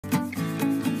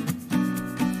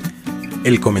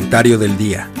El comentario del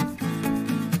día.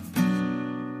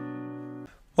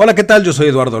 Hola, ¿qué tal? Yo soy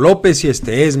Eduardo López y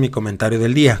este es mi comentario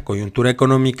del día, coyuntura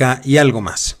económica y algo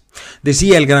más.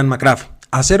 Decía el gran McGrath,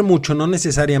 hacer mucho no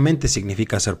necesariamente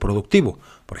significa ser productivo.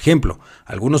 Por ejemplo,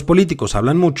 algunos políticos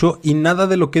hablan mucho y nada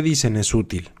de lo que dicen es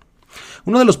útil.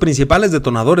 Uno de los principales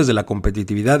detonadores de la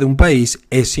competitividad de un país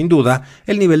es, sin duda,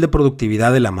 el nivel de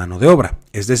productividad de la mano de obra,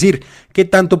 es decir, qué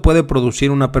tanto puede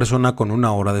producir una persona con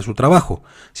una hora de su trabajo,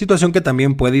 situación que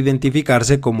también puede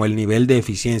identificarse como el nivel de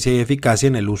eficiencia y eficacia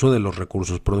en el uso de los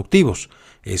recursos productivos,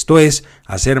 esto es,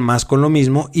 hacer más con lo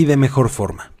mismo y de mejor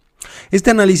forma.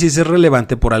 Este análisis es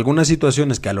relevante por algunas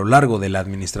situaciones que a lo largo de la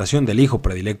administración del hijo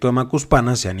predilecto de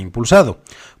Macuspana se han impulsado.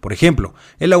 Por ejemplo,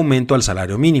 el aumento al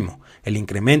salario mínimo, el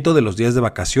incremento de los días de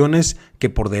vacaciones que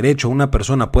por derecho una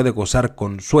persona puede gozar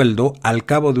con sueldo al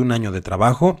cabo de un año de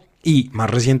trabajo y, más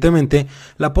recientemente,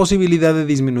 la posibilidad de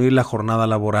disminuir la jornada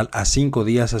laboral a 5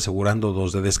 días asegurando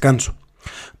 2 de descanso.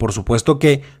 Por supuesto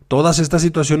que todas estas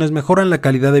situaciones mejoran la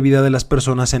calidad de vida de las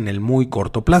personas en el muy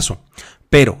corto plazo,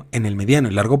 pero en el mediano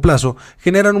y largo plazo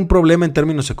generan un problema en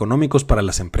términos económicos para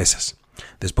las empresas.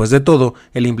 Después de todo,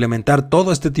 el implementar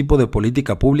todo este tipo de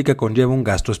política pública conlleva un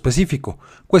gasto específico,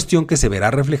 cuestión que se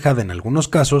verá reflejada en algunos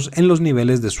casos en los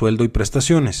niveles de sueldo y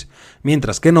prestaciones,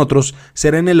 mientras que en otros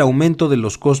será en el aumento de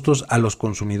los costos a los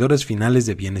consumidores finales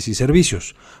de bienes y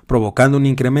servicios, provocando un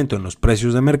incremento en los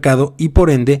precios de mercado y por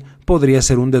ende podría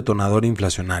ser un detonador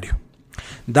inflacionario.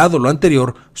 Dado lo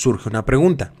anterior, surge una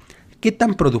pregunta: ¿qué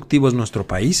tan productivo es nuestro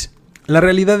país? La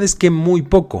realidad es que muy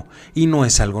poco, y no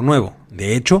es algo nuevo.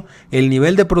 De hecho, el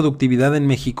nivel de productividad en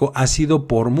México ha sido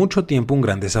por mucho tiempo un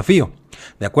gran desafío.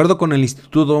 De acuerdo con el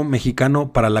Instituto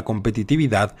Mexicano para la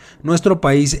Competitividad, nuestro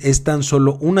país es tan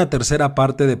solo una tercera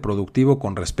parte de productivo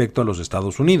con respecto a los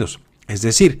Estados Unidos. Es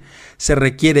decir, se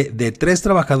requiere de 3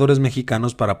 trabajadores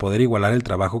mexicanos para poder igualar el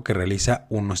trabajo que realiza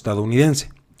uno estadounidense.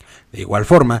 De igual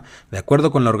forma, de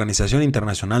acuerdo con la Organización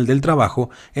Internacional del Trabajo,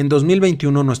 en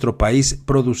 2021 nuestro país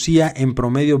producía en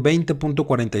promedio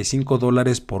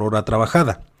 $20.45 por hora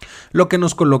trabajada, lo que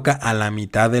nos coloca a la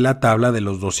mitad de la tabla de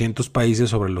los 200 países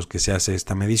sobre los que se hace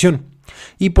esta medición,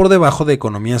 y por debajo de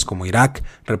economías como Irak,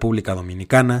 República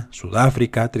Dominicana,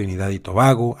 Sudáfrica, Trinidad y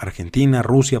Tobago, Argentina,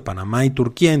 Rusia, Panamá y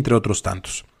Turquía, entre otros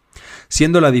tantos.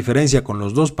 Siendo la diferencia con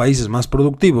los 2 países más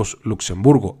productivos,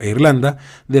 Luxemburgo e Irlanda,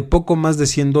 de poco más de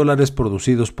 $100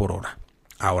 producidos por hora.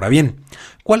 Ahora bien,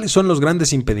 ¿cuáles son los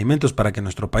grandes impedimentos para que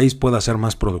nuestro país pueda ser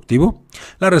más productivo?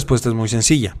 La respuesta es muy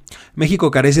sencilla. México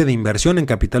carece de inversión en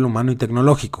capital humano y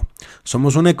tecnológico.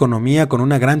 Somos una economía con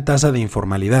una gran tasa de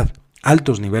informalidad,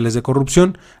 altos niveles de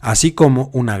corrupción, así como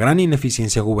una gran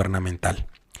ineficiencia gubernamental.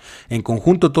 En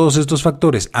conjunto, todos estos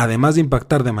factores, además de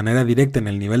impactar de manera directa en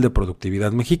el nivel de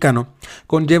productividad mexicano,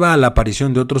 conlleva a la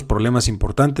aparición de otros problemas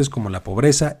importantes como la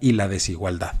pobreza y la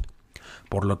desigualdad.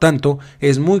 Por lo tanto,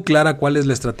 es muy clara cuál es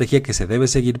la estrategia que se debe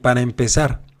seguir para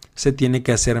empezar. Se tiene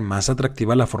que hacer más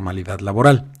atractiva la formalidad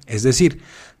laboral, es decir,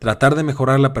 tratar de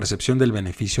mejorar la percepción del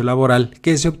beneficio laboral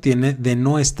que se obtiene de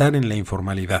no estar en la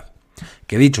informalidad.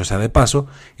 Que dicho sea de paso,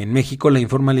 en México la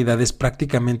informalidad es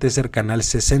prácticamente cercana al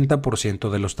 60%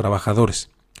 de los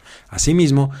trabajadores.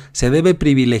 Asimismo, se debe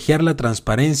privilegiar la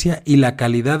transparencia y la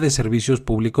calidad de servicios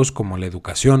públicos como la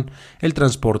educación, el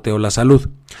transporte o la salud,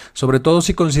 sobre todo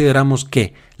si consideramos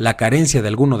que la carencia de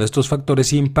alguno de estos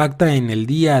factores impacta en el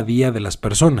día a día de las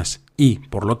personas y,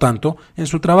 por lo tanto, en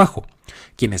su trabajo.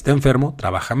 Quien está enfermo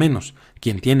trabaja menos,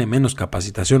 quien tiene menos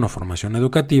capacitación o formación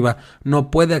educativa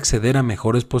no puede acceder a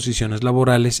mejores posiciones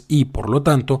laborales y, por lo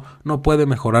tanto, no puede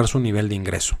mejorar su nivel de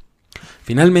ingreso.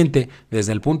 Finalmente,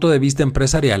 desde el punto de vista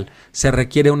empresarial, se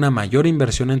requiere una mayor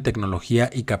inversión en tecnología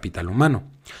y capital humano.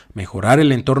 Mejorar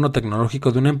el entorno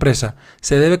tecnológico de una empresa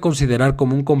se debe considerar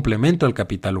como un complemento al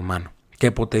capital humano,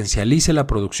 que potencialice la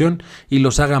producción y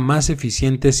los haga más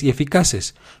eficientes y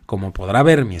eficaces. Como podrá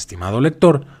ver, mi estimado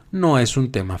lector, no es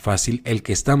un tema fácil el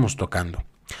que estamos tocando.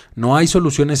 No hay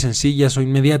soluciones sencillas o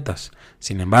inmediatas.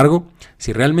 Sin embargo,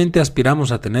 si realmente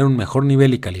aspiramos a tener un mejor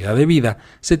nivel y calidad de vida,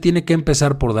 se tiene que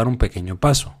empezar por dar un pequeño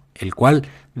paso, el cual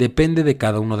depende de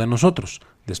cada uno de nosotros.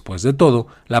 Después de todo,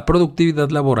 la productividad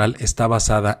laboral está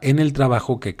basada en el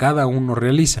trabajo que cada uno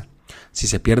realiza. Si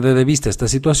se pierde de vista esta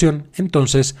situación,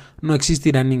 entonces no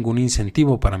existirá ningún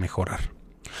incentivo para mejorar.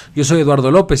 Yo soy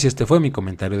Eduardo López y este fue mi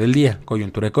comentario del día,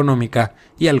 coyuntura económica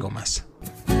y algo más.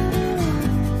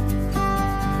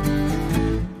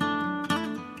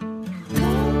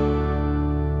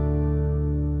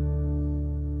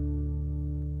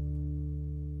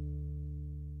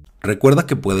 Recuerda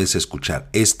que puedes escuchar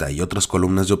esta y otras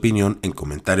columnas de opinión en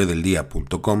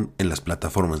comentariodeldia.com, en las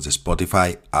plataformas de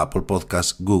Spotify, Apple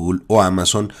Podcasts, Google o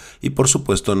Amazon, y por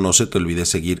supuesto no se te olvide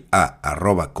seguir a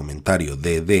 @comentariodd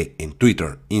en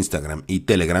Twitter, Instagram y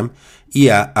Telegram, y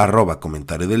a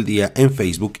 @comentariodeldia en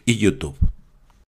Facebook y YouTube.